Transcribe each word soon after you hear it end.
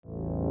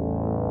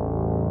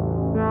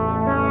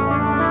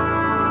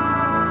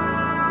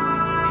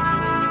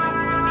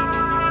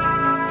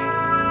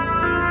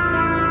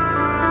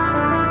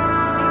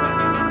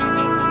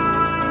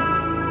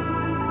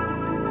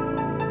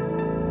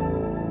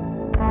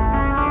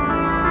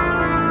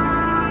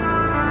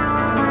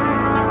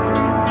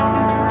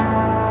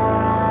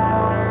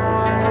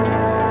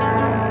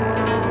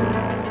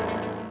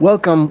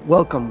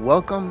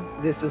Welcome.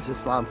 This is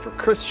Islam for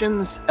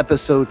Christians,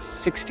 episode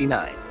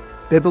 69,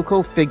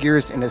 Biblical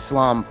Figures in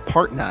Islam,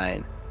 part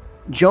 9,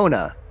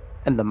 Jonah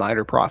and the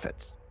Minor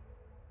Prophets.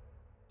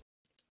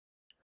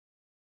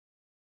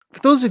 For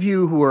those of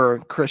you who are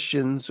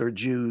Christians or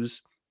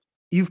Jews,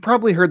 you've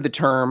probably heard the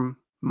term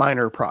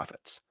minor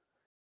prophets.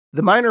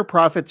 The minor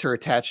prophets are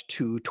attached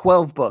to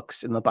 12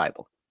 books in the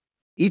Bible,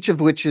 each of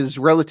which is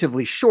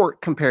relatively short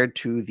compared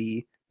to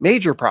the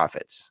major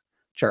prophets,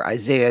 which are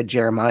Isaiah,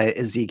 Jeremiah,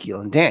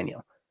 Ezekiel, and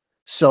Daniel.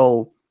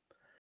 So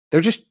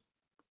they're just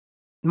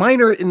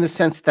minor in the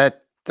sense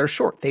that they're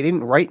short. They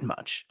didn't write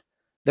much.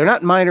 They're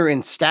not minor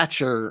in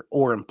stature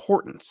or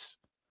importance.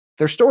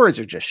 Their stories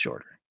are just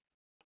shorter.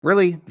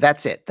 Really,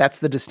 that's it. That's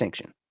the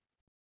distinction.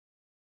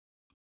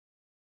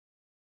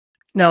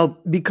 Now,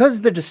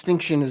 because the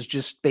distinction is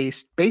just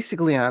based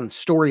basically on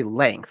story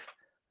length,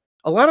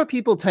 a lot of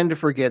people tend to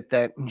forget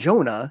that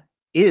Jonah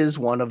is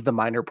one of the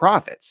minor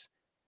prophets.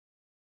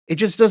 It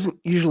just doesn't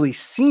usually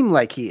seem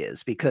like he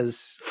is,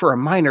 because for a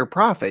minor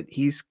prophet,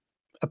 he's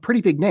a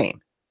pretty big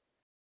name.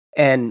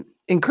 And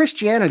in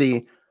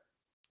Christianity,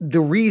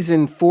 the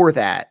reason for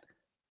that,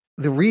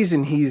 the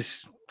reason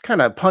he's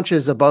kind of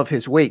punches above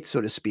his weight, so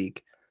to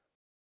speak,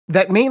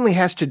 that mainly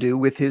has to do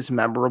with his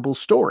memorable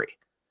story.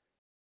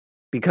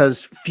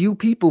 Because few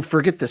people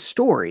forget the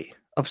story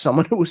of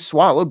someone who was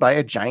swallowed by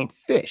a giant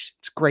fish.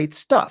 It's great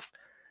stuff.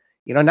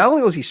 You know, not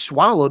only was he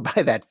swallowed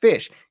by that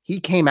fish, he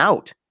came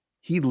out.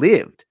 He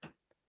lived.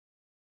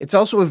 It's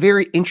also a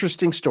very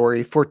interesting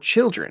story for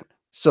children.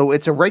 So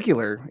it's a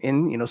regular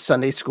in,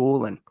 Sunday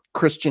school and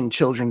Christian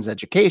children's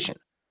education.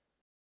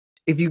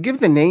 If you give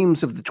the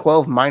names of the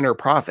 12 minor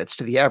prophets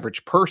to the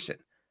average person,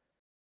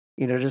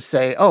 just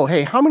say, oh,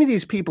 hey, how many of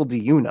these people do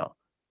you know?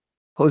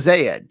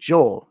 Hosea,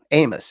 Joel,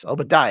 Amos,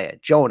 Obadiah,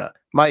 Jonah,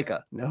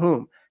 Micah,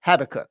 Nahum,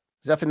 Habakkuk,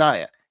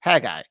 Zephaniah,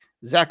 Haggai,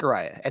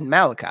 Zechariah, and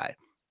Malachi.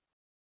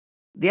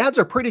 The odds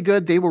are pretty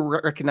good they will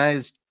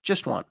recognize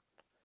just one,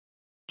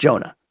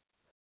 Jonah,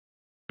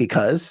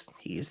 because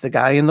he's the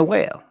guy in the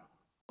whale,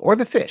 or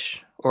the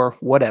fish, or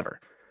whatever.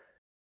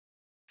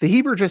 The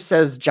Hebrew just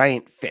says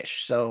giant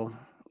fish, so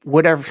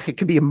whatever, it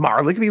could be a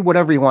marlin, it could be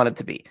whatever you want it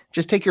to be.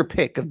 Just take your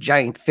pick of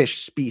giant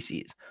fish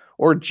species,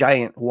 or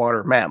giant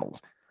water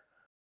mammals.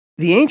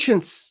 The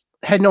ancients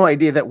had no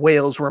idea that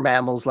whales were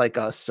mammals like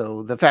us,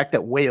 so the fact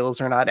that whales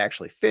are not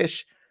actually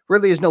fish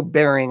really has no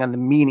bearing on the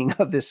meaning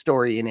of this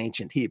story in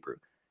ancient Hebrew.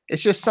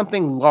 It's just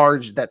something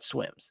large that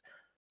swims.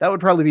 That would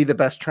probably be the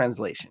best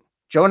translation.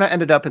 Jonah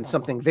ended up in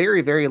something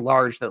very, very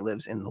large that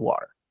lives in the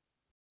water.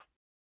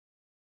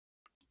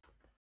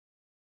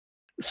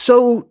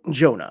 So,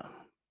 Jonah,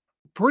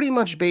 pretty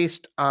much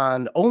based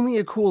on only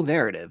a cool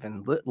narrative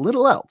and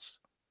little else.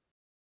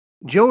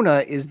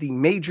 Jonah is the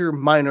major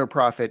minor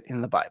prophet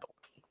in the Bible.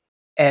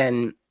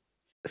 And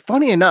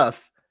funny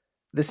enough,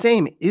 the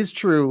same is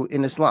true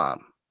in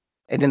Islam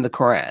and in the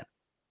Quran.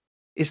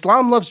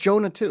 Islam loves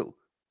Jonah too,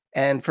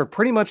 and for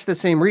pretty much the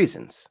same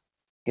reasons.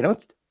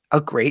 It's a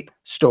great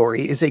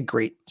story is a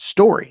great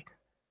story.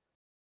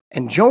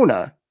 And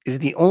Jonah is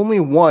the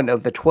only one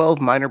of the 12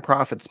 minor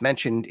prophets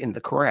mentioned in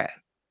the Quran.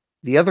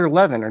 The other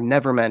 11 are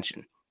never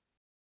mentioned.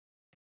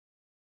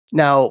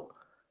 Now,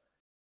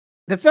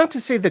 that's not to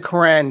say the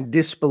Quran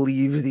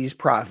disbelieves these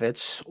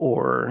prophets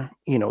or,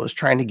 is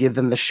trying to give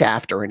them the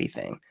shaft or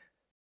anything.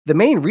 The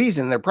main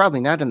reason they're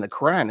probably not in the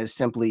Quran is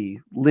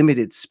simply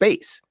limited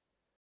space.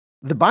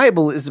 The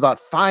Bible is about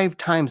 5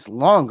 times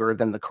longer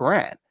than the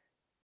Quran.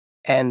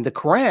 And the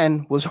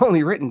Quran was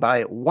only written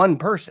by one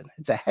person.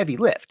 It's a heavy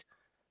lift.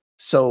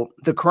 So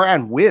the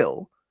Quran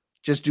will,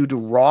 just due to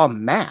raw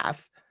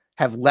math,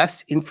 have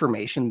less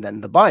information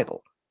than the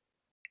Bible.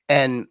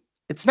 And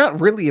it's not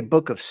really a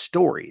book of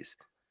stories.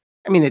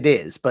 I mean, it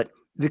is, but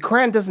the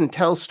Quran doesn't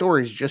tell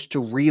stories just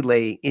to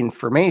relay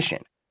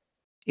information.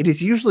 It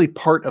is usually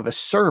part of a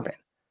sermon,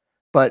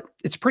 but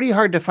it's pretty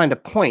hard to find a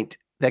point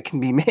that can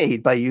be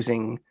made by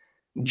using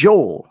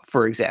Joel,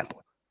 for example,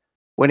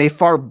 when a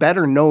far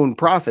better known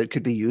prophet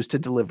could be used to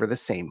deliver the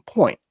same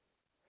point.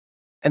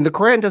 And the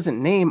Quran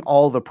doesn't name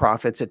all the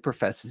prophets it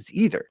professes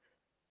either.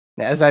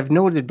 Now, as I've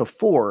noted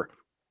before,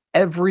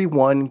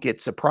 everyone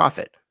gets a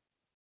prophet.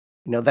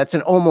 That's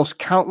an almost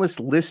countless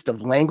list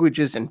of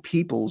languages and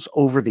peoples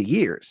over the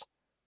years.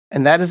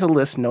 And that is a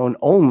list known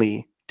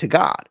only to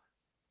God.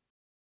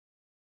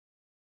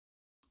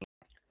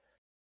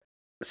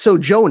 So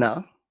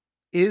Jonah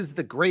is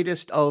the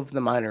greatest of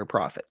the minor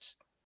prophets.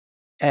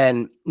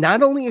 And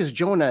not only is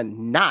Jonah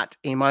not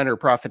a minor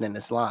prophet in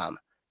Islam,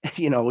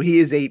 he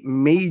is a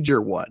major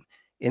one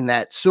in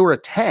that Surah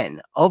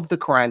 10 of the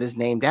Quran is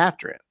named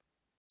after him.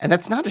 And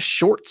that's not a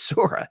short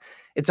surah.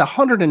 It's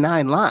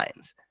 109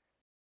 lines.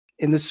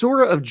 In the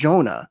Surah of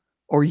Jonah,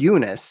 or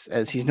Yunus,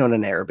 as he's known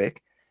in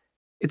Arabic,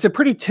 it's a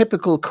pretty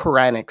typical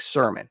Quranic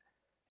sermon,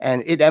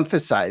 and it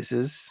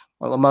emphasizes,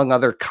 well, among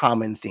other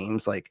common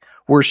themes like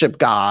worship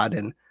God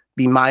and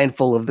be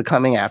mindful of the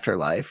coming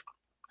afterlife,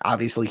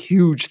 obviously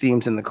huge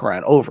themes in the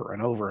Quran over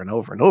and over and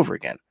over and over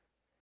again.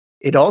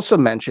 It also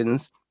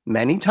mentions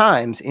many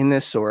times in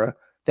this surah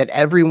that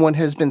everyone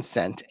has been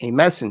sent a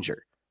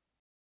messenger.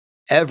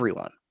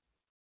 Everyone.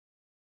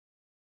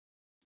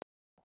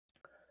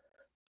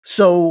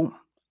 So,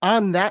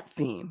 on that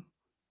theme,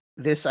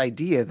 this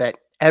idea that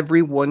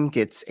everyone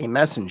gets a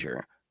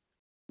messenger,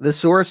 the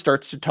surah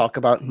starts to talk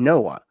about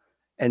Noah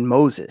and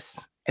Moses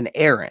and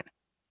Aaron.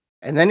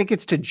 And then it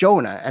gets to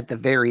Jonah at the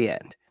very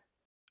end.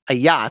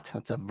 Ayat,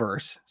 that's a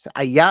verse. So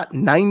Ayat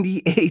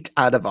 98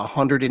 out of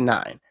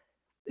 109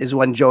 is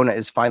when Jonah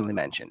is finally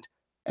mentioned.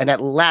 And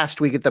at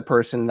last we get the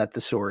person that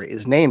the surah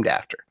is named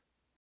after.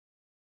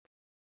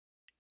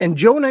 And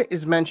Jonah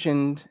is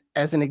mentioned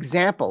as an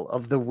example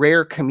of the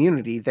rare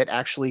community that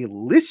actually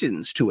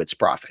listens to its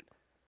prophet.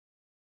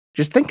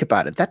 Just think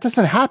about it. That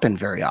doesn't happen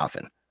very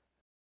often.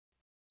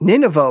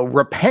 Nineveh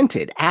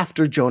repented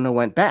after Jonah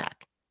went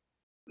back.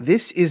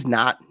 This is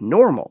not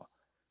normal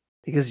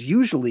because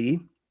usually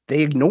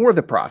they ignore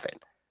the prophet.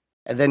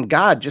 And then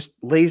God just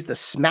lays the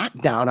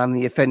smackdown on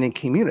the offending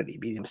community,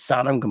 be it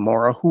Sodom,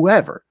 Gomorrah,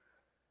 whoever.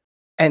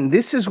 And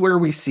this is where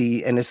we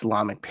see an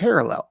Islamic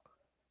parallel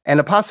and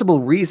a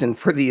possible reason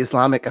for the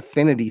Islamic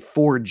affinity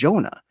for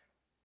Jonah.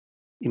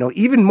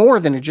 Even more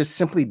than it just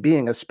simply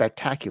being a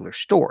spectacular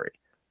story.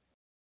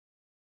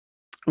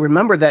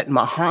 Remember that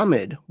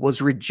Muhammad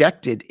was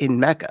rejected in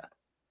Mecca,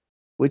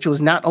 which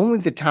was not only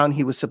the town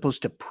he was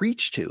supposed to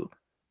preach to,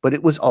 but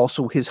it was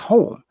also his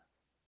home.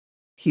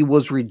 He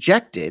was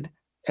rejected,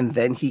 and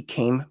then he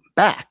came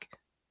back.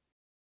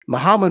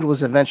 Muhammad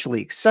was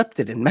eventually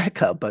accepted in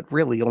Mecca, but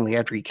really only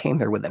after he came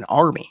there with an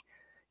army.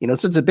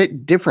 So it's a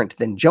bit different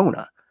than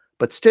Jonah,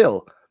 but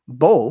still,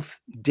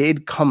 both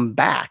did come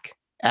back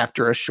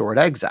after a short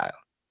exile.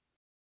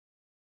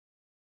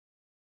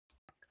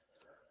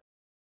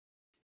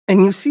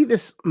 And you see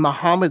this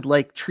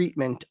Muhammad-like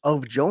treatment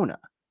of Jonah,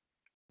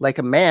 like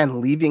a man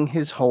leaving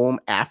his home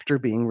after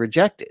being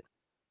rejected,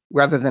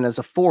 rather than as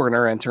a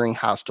foreigner entering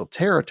hostile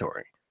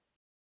territory.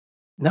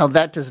 Now,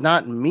 that does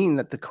not mean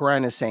that the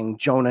Quran is saying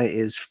Jonah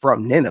is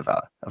from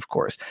Nineveh, of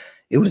course.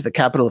 It was the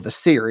capital of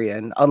Assyria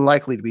and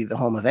unlikely to be the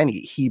home of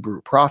any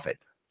Hebrew prophet.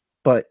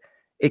 But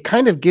it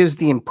kind of gives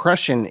the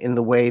impression in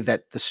the way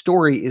that the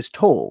story is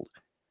told,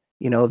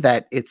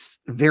 that it's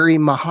very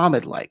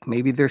Muhammad-like.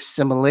 Maybe there's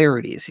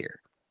similarities here.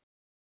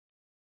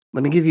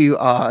 Let me give you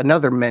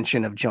another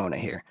mention of Jonah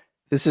here.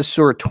 This is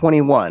Surah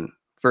 21,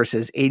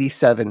 verses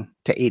 87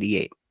 to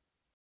 88.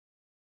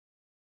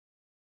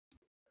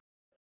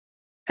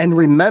 And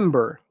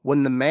remember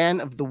when the man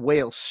of the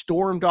whale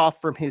stormed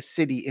off from his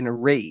city in a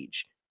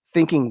rage,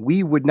 thinking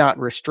we would not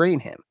restrain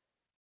him.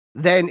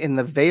 Then in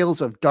the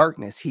veils of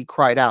darkness he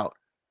cried out,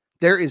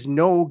 "There is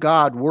no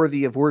God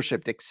worthy of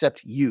worship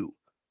except you.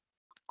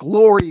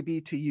 Glory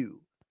be to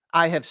you.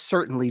 I have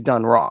certainly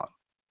done wrong."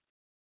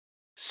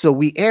 So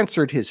we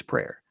answered his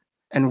prayer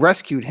and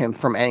rescued him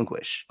from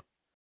anguish.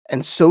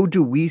 And so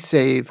do we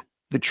save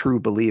the true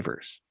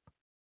believers.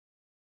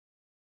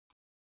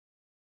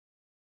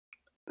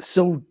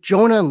 So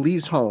Jonah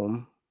leaves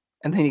home,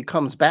 and then he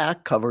comes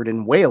back covered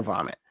in whale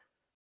vomit.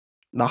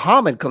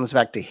 Muhammad comes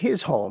back to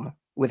his home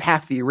with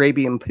half the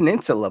Arabian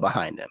Peninsula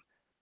behind him.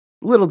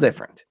 A little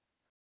different.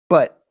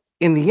 But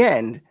in the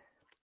end,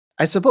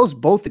 I suppose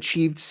both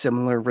achieved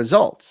similar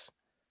results.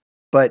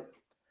 But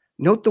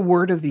note the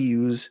word of the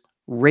use,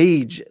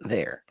 rage,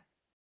 there.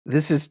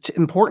 This is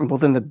important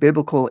both in the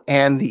biblical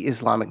and the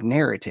Islamic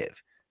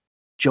narrative.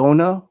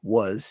 Jonah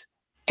was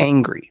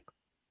angry.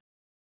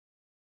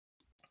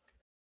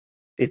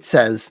 It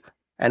says,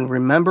 "And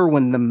remember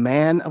when the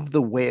man of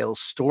the whale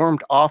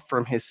stormed off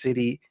from his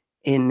city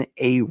in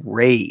a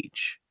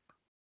rage."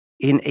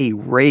 In a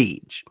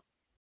rage.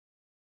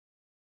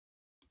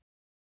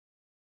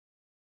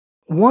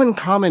 One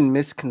common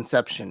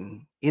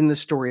misconception in the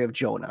story of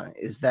Jonah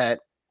is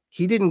that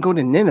he didn't go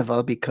to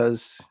Nineveh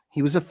because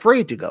he was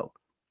afraid to go.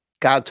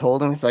 God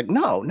told him, he's like,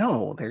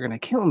 no, they're going to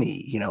kill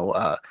me.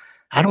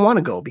 I don't want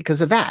to go because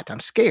of that. I'm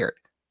scared.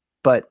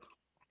 But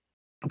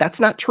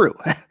that's not true.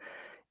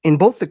 In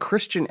both the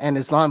Christian and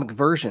Islamic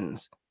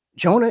versions,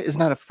 Jonah is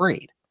not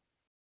afraid.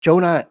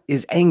 Jonah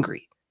is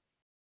angry.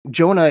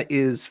 Jonah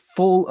is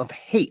full of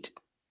hate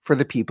for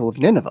the people of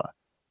Nineveh.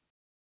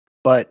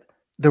 But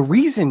the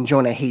reason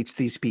Jonah hates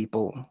these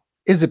people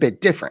is a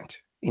bit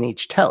different in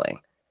each telling.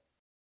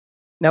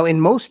 Now, in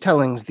most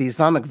tellings, the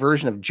Islamic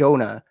version of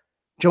Jonah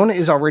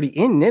is already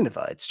in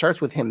Nineveh. It starts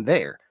with him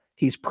there.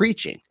 He's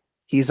preaching.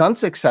 He's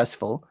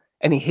unsuccessful,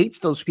 and he hates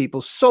those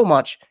people so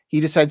much, he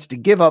decides to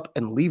give up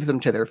and leave them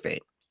to their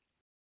fate.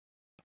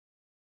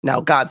 Now,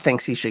 God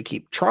thinks he should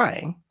keep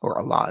trying, or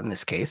Allah in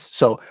this case,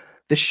 so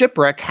the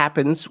shipwreck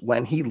happens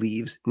when he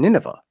leaves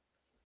Nineveh.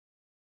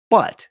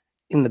 But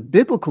in the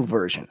biblical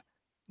version,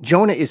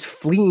 Jonah is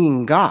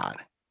fleeing God,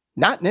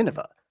 not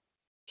Nineveh.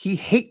 He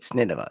hates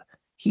Nineveh.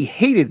 He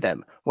hated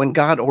them when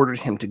God ordered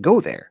him to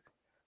go there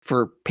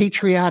for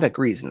patriotic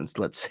reasons,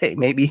 let's say.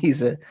 Maybe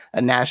he's a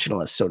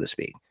nationalist, so to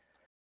speak.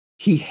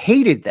 He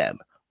hated them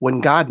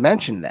when God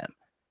mentioned them.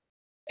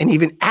 And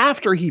even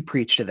after he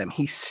preached to them,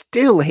 he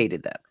still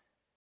hated them.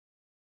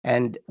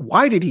 And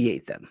why did he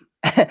hate them?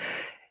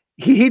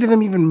 He hated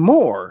them even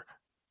more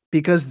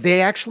because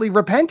they actually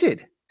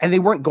repented and they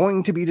weren't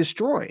going to be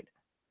destroyed.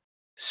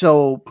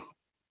 So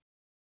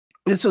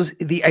this was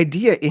the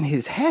idea in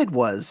his head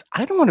was,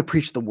 I don't want to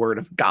preach the word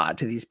of God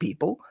to these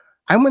people.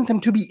 I want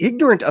them to be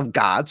ignorant of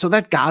God so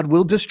that God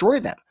will destroy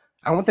them.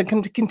 I want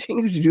them to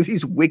continue to do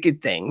these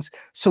wicked things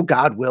so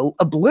God will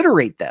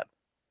obliterate them.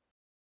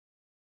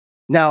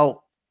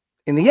 Now,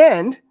 in the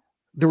end,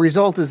 the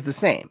result is the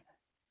same.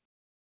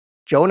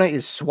 Jonah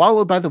is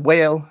swallowed by the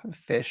whale, the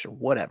fish, or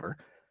whatever,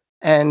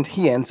 and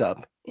he ends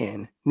up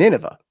in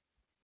Nineveh.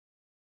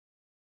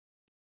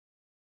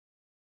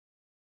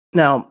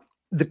 Now,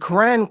 the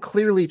Quran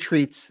clearly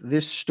treats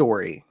this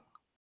story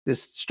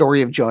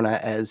of Jonah,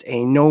 as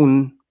a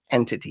known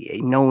entity,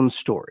 a known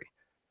story.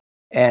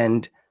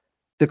 And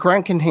the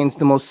Quran contains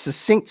the most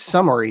succinct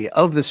summary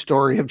of the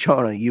story of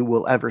Jonah you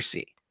will ever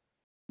see.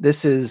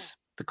 This is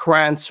the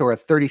Quran, Surah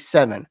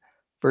 37,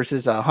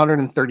 verses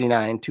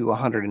 139 to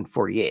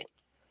 148.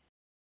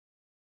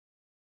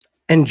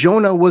 And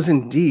Jonah was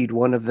indeed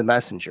one of the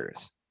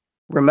messengers.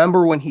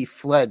 Remember when he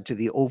fled to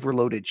the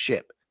overloaded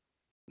ship.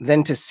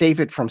 Then to save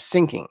it from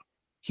sinking,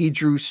 he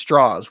drew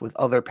straws with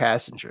other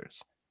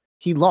passengers.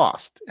 He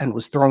lost and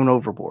was thrown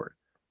overboard.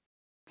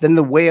 Then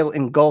the whale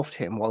engulfed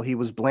him while he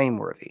was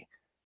blameworthy.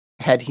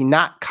 Had he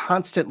not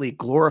constantly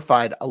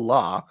glorified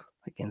Allah,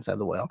 like inside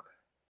the whale,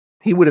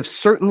 he would have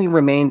certainly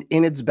remained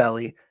in its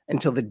belly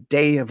until the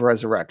day of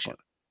resurrection.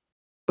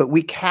 But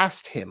we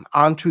cast him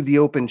onto the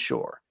open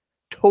shore,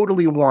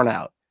 totally worn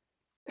out,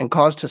 and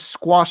caused a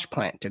squash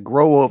plant to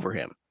grow over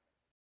him.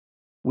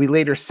 We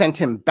later sent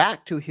him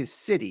back to his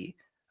city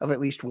of at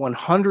least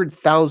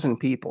 100,000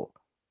 people,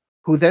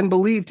 who then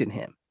believed in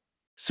him.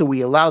 So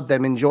we allowed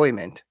them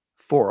enjoyment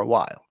for a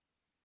while.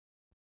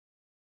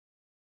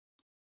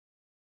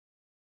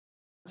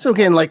 So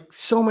again, like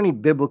so many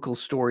biblical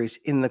stories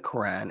in the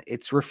Quran,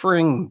 it's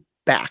referring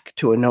back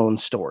to a known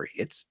story.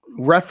 It's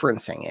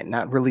referencing it,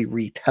 not really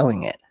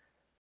retelling it.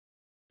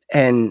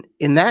 And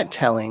in that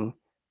telling,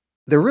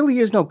 there really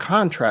is no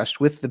contrast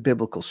with the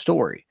biblical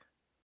story.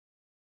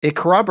 It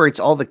corroborates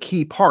all the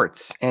key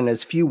parts in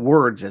as few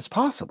words as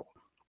possible.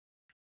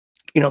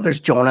 There's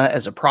Jonah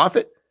as a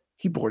prophet.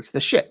 He boards the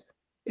ship.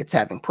 It's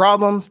having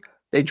problems.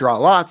 They draw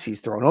lots. He's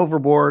thrown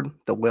overboard.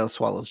 The whale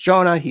swallows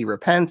Jonah. He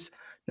repents,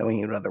 knowing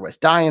he would otherwise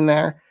die in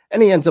there,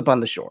 and he ends up on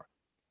the shore.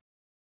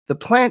 The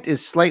plant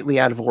is slightly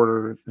out of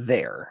order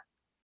there,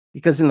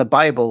 because in the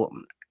Bible,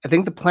 I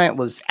think the plant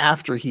was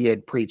after he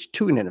had preached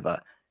to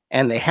Nineveh,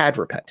 and they had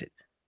repented.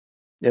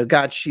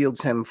 God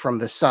shields him from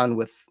the sun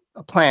with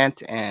a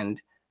plant,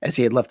 and as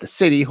he had left the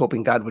city,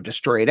 hoping God would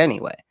destroy it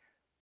anyway.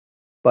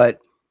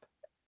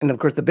 And of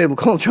course, the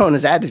biblical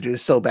Jonah's attitude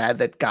is so bad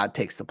that God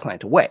takes the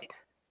plant away.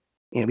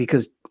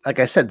 Because, like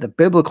I said, the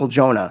biblical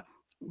Jonah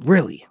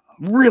really,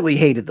 really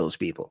hated those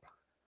people.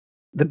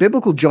 The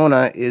biblical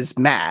Jonah is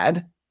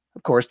mad,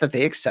 of course, that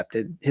they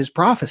accepted his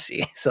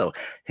prophecy. So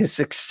his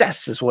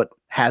success is what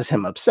has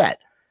him upset.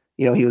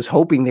 He was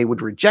hoping they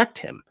would reject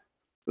him,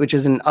 which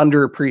is an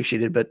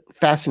underappreciated but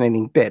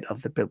fascinating bit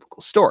of the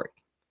biblical story.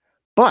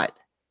 But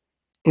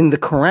in the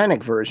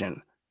Quranic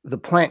version, the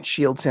plant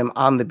shields him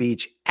on the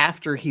beach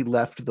after he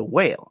left the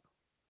whale.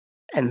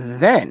 And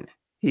then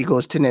he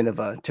goes to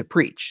Nineveh to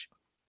preach.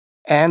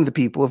 And the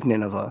people of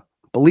Nineveh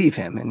believe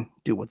him and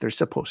do what they're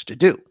supposed to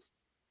do.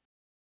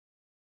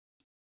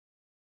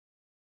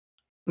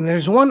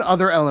 There's one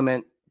other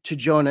element to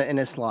Jonah in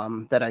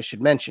Islam that I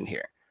should mention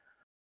here.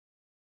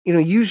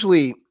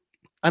 Usually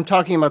I'm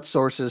talking about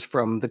sources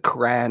from the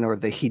Quran or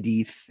the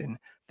Hadith and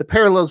the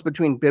parallels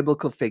between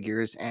biblical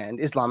figures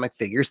and Islamic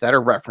figures that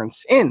are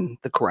referenced in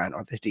the Quran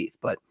or the Hadith.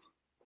 But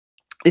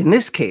in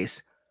this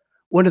case,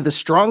 one of the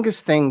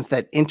strongest things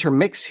that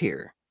intermix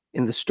here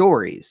in the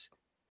stories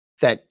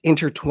that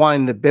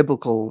intertwine the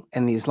biblical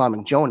and the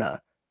Islamic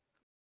Jonah,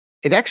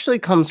 it actually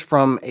comes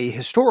from a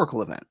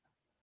historical event,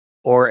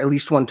 or at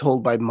least one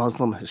told by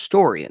Muslim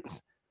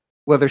historians.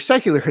 Whether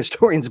secular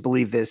historians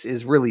believe this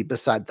is really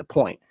beside the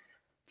point.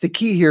 The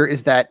key here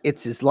is that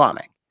it's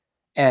Islamic,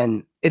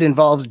 and it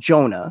involves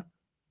Jonah,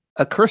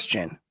 a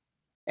Christian,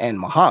 and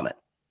Muhammad.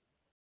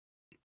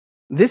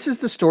 This is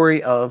the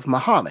story of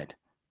Muhammad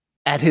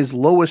at his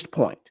lowest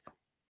point,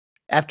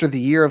 after the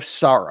year of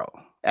sorrow,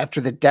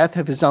 after the death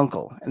of his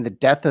uncle and the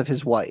death of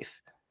his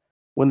wife,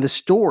 when the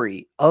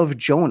story of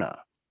Jonah,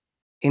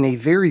 in a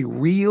very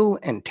real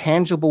and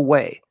tangible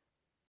way,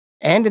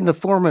 and in the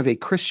form of a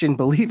Christian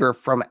believer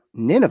from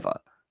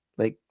Nineveh,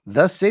 like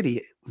the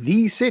city,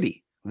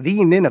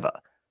 the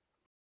Nineveh,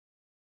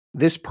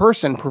 this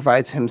person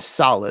provides him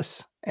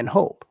solace and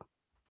hope.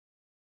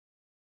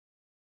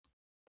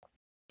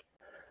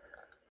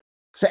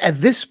 So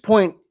at this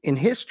point in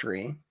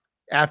history,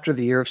 after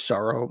the year of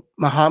sorrow,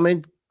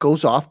 Muhammad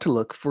goes off to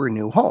look for a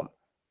new home.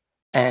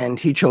 And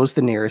he chose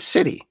the nearest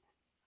city,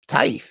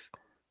 Taif,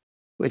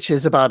 which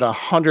is about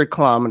 100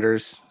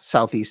 kilometers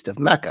southeast of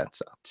Mecca,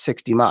 so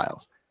 60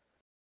 miles.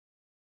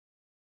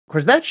 Of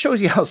course, that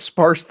shows you how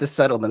sparse the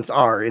settlements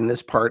are in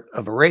this part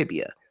of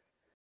Arabia.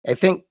 I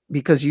think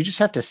because you just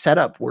have to set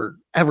up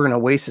wherever an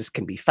oasis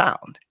can be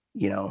found.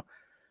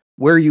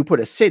 Where you put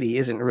a city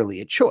isn't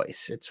really a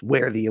choice. It's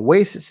where the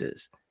oasis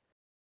is.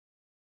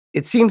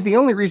 It seems the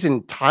only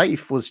reason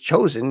Taif was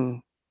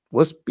chosen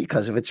was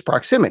because of its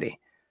proximity.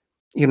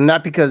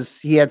 Not because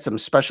he had some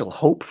special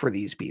hope for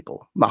these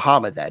people,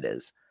 Muhammad, that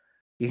is.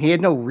 He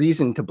had no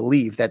reason to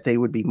believe that they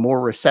would be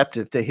more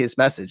receptive to his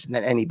message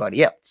than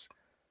anybody else.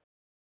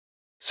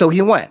 So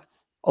he went,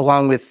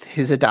 along with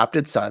his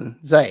adopted son,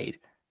 Zaid.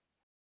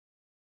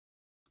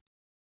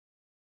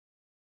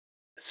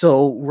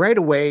 So right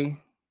away,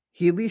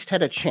 he at least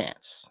had a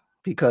chance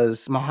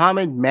because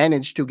Muhammad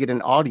managed to get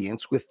an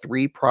audience with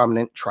three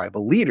prominent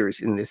tribal leaders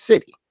in this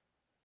city.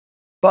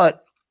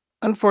 But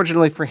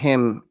unfortunately for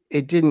him,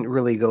 it didn't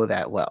really go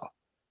that well.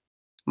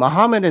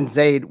 Muhammad and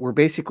Zaid were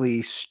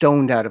basically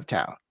stoned out of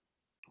town,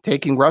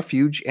 taking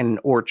refuge in an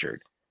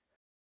orchard.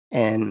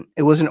 And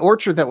it was an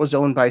orchard that was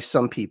owned by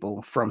some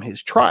people from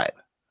his tribe,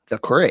 the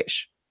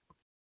Quraysh.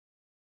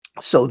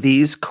 So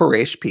these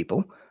Quraysh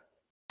people,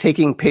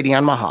 taking pity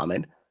on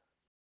Muhammad,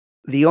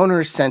 the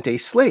owners sent a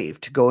slave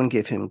to go and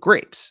give him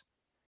grapes.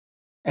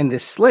 And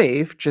this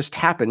slave just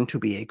happened to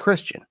be a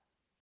Christian,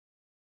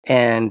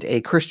 and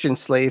a Christian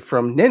slave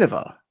from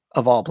Nineveh,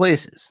 of all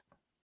places,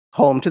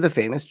 home to the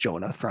famous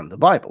Jonah from the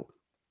Bible.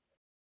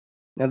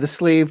 Now, the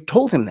slave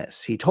told him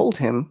this. He told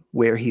him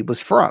where he was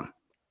from.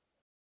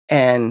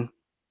 And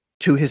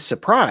to his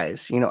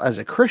surprise, as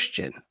a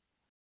Christian,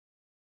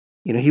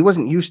 he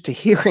wasn't used to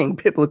hearing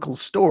biblical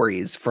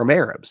stories from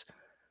Arabs.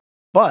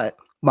 But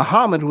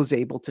Muhammad was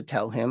able to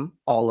tell him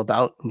all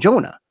about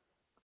Jonah.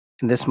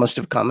 And this must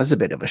have come as a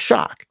bit of a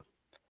shock.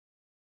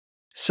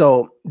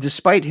 So,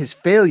 despite his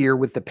failure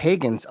with the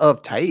pagans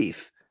of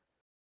Taif,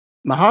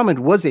 Muhammad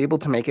was able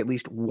to make at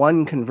least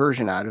one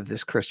conversion out of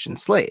this Christian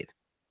slave.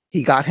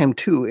 He got him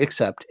to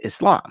accept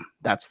Islam.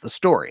 That's the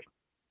story.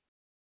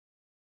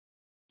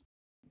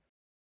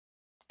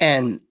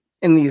 And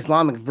in the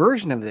Islamic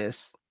version of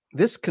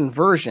this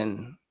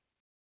conversion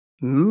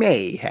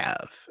may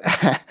have,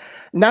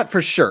 not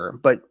for sure,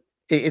 but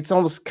it's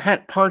almost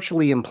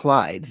partially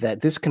implied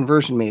that this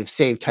conversion may have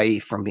saved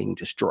Taif from being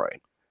destroyed.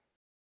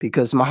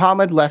 Because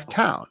Muhammad left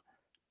town,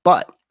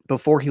 but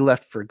before he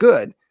left for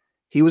good,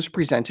 he was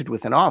presented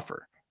with an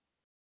offer.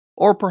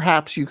 Or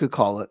perhaps you could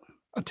call it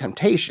a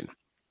temptation.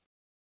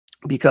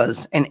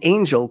 Because an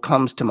angel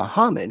comes to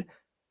Muhammad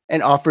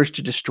and offers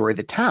to destroy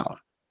the town,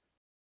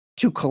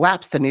 to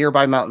collapse the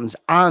nearby mountains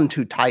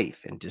onto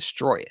Taif and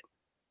destroy it.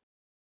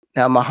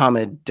 Now,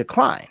 Muhammad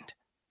declined.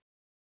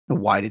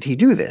 Why did he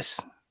do this?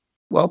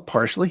 Well,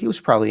 partially he was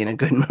probably in a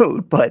good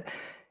mood, but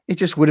it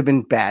just would have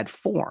been bad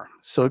form.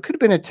 So it could have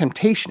been a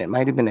temptation. It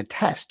might have been a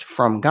test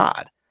from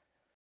God.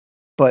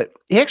 But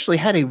he actually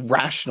had a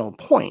rational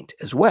point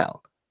as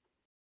well.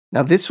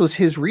 Now, this was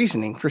his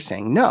reasoning for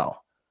saying no.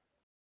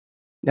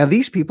 Now,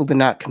 these people did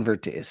not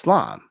convert to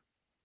Islam,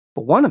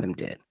 but one of them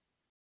did.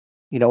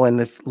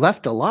 And if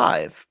left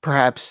alive,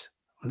 perhaps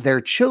their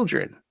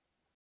children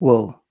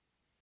will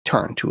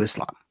turn to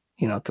Islam,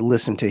 to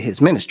listen to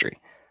his ministry,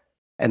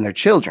 and their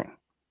children,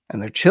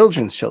 and their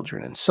children's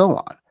children, and so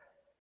on.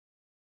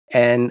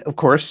 And of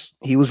course,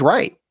 he was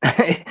right.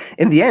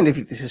 In the end,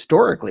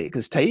 historically,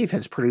 because Taif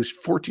has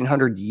produced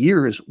 1,400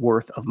 years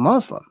worth of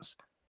Muslims.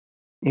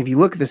 If you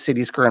look at the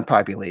city's current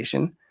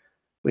population,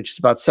 which is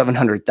about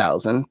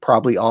 700,000,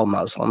 probably all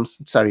Muslims,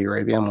 Saudi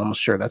Arabia, I'm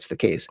almost sure that's the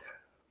case.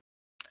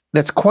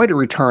 That's quite a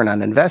return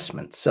on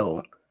investment.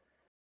 So,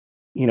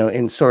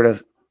 in sort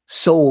of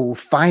soul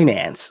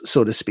finance,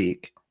 so to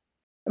speak,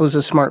 it was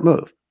a smart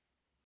move.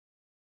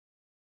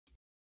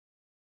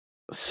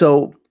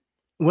 So,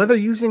 whether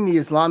using the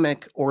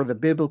Islamic or the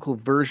biblical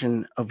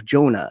version of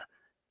Jonah,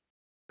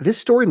 this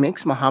story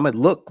makes Muhammad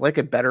look like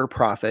a better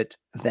prophet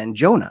than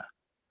Jonah.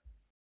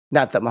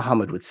 Not that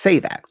Muhammad would say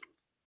that.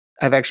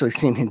 I've actually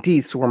seen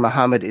hadiths where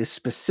Muhammad is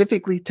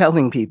specifically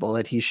telling people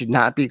that he should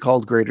not be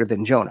called greater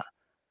than Jonah,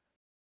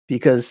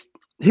 because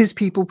his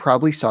people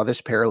probably saw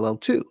this parallel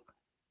too.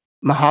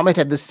 Muhammad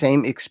had the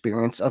same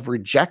experience of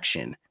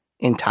rejection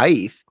in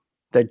Taif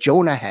that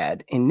Jonah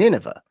had in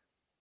Nineveh.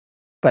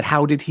 But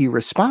how did he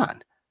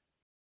respond?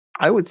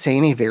 I would say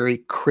in a very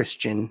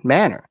Christian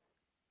manner.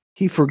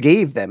 He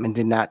forgave them and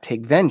did not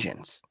take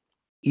vengeance,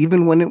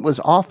 even when it was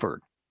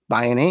offered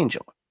by an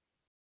angel.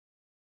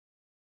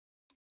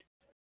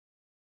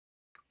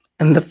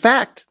 And the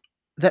fact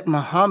that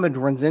Muhammad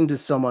runs into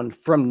someone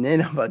from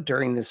Nineveh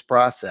during this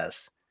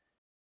process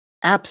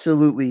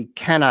absolutely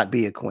cannot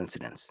be a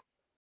coincidence.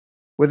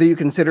 Whether you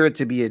consider it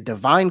to be a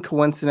divine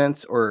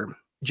coincidence or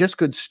just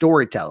good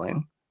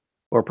storytelling,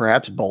 or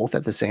perhaps both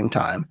at the same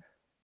time,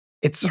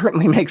 it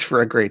certainly makes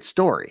for a great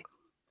story.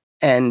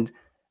 And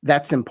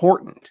that's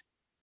important.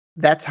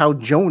 That's how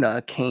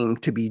Jonah came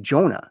to be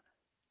Jonah.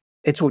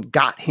 It's what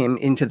got him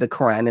into the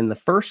Quran in the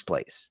first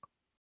place.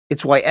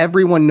 It's why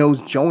everyone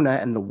knows Jonah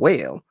and the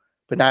whale,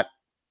 but not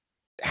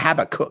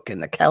Habakkuk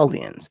and the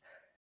Chaldeans.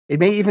 It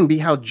may even be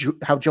how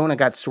Jonah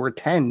got Surah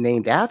 10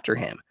 named after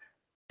him,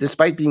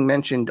 despite being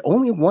mentioned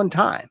only one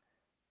time.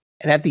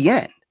 And at the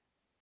end,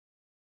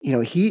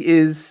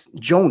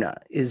 Jonah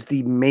is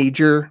the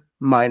major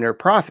minor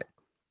prophet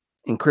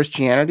in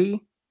Christianity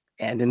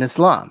and in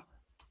Islam.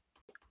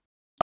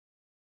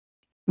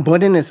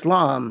 But in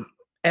Islam,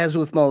 As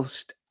with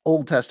most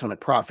Old Testament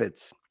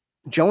prophets,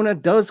 Jonah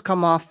does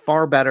come off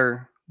far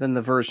better than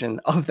the version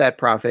of that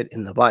prophet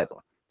in the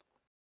Bible.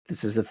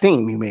 This is a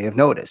theme you may have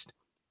noticed.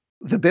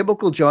 The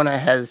biblical Jonah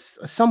has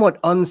a somewhat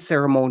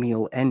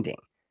unceremonial ending.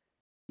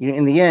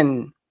 In the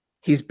end,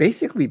 he's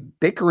basically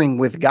bickering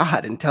with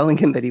God and telling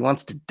him that he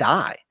wants to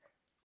die.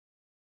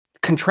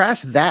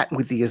 Contrast that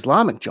with the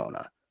Islamic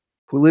Jonah,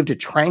 who lived a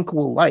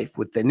tranquil life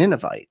with the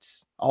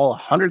Ninevites, all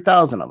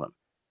 100,000 of them.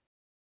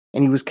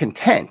 And he was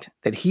content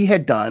that he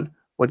had done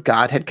what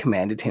God had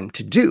commanded him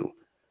to do,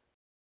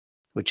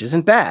 which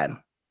isn't bad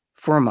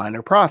for a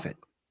minor prophet.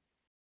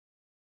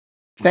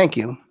 Thank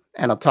you,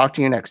 and I'll talk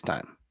to you next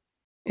time.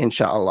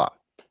 Inshallah.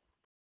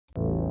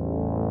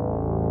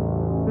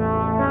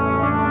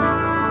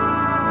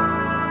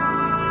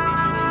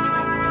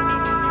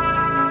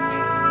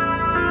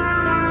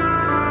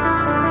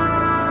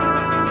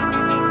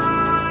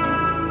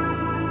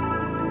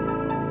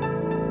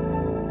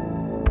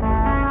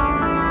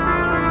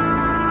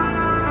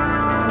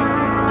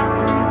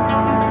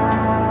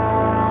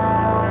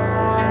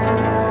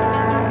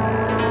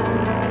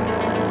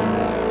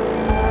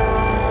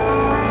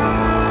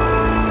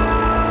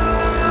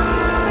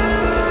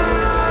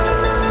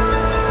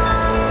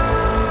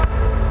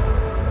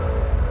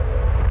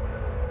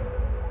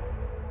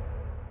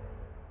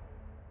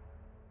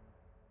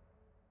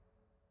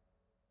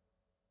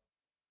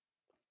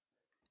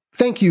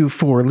 Thank you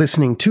for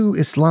listening to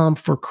Islam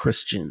for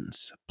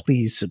Christians.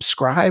 Please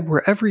subscribe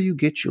wherever you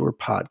get your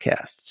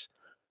podcasts.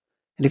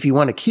 And if you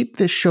want to keep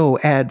this show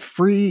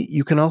ad-free,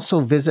 you can also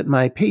visit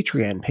my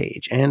Patreon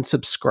page and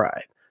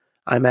subscribe.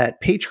 I'm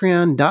at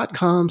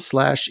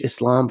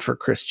patreon.com/Islam for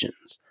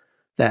Christians.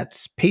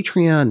 That's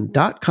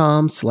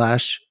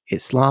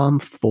patreon.com/Islam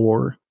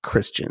for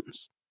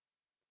Christians.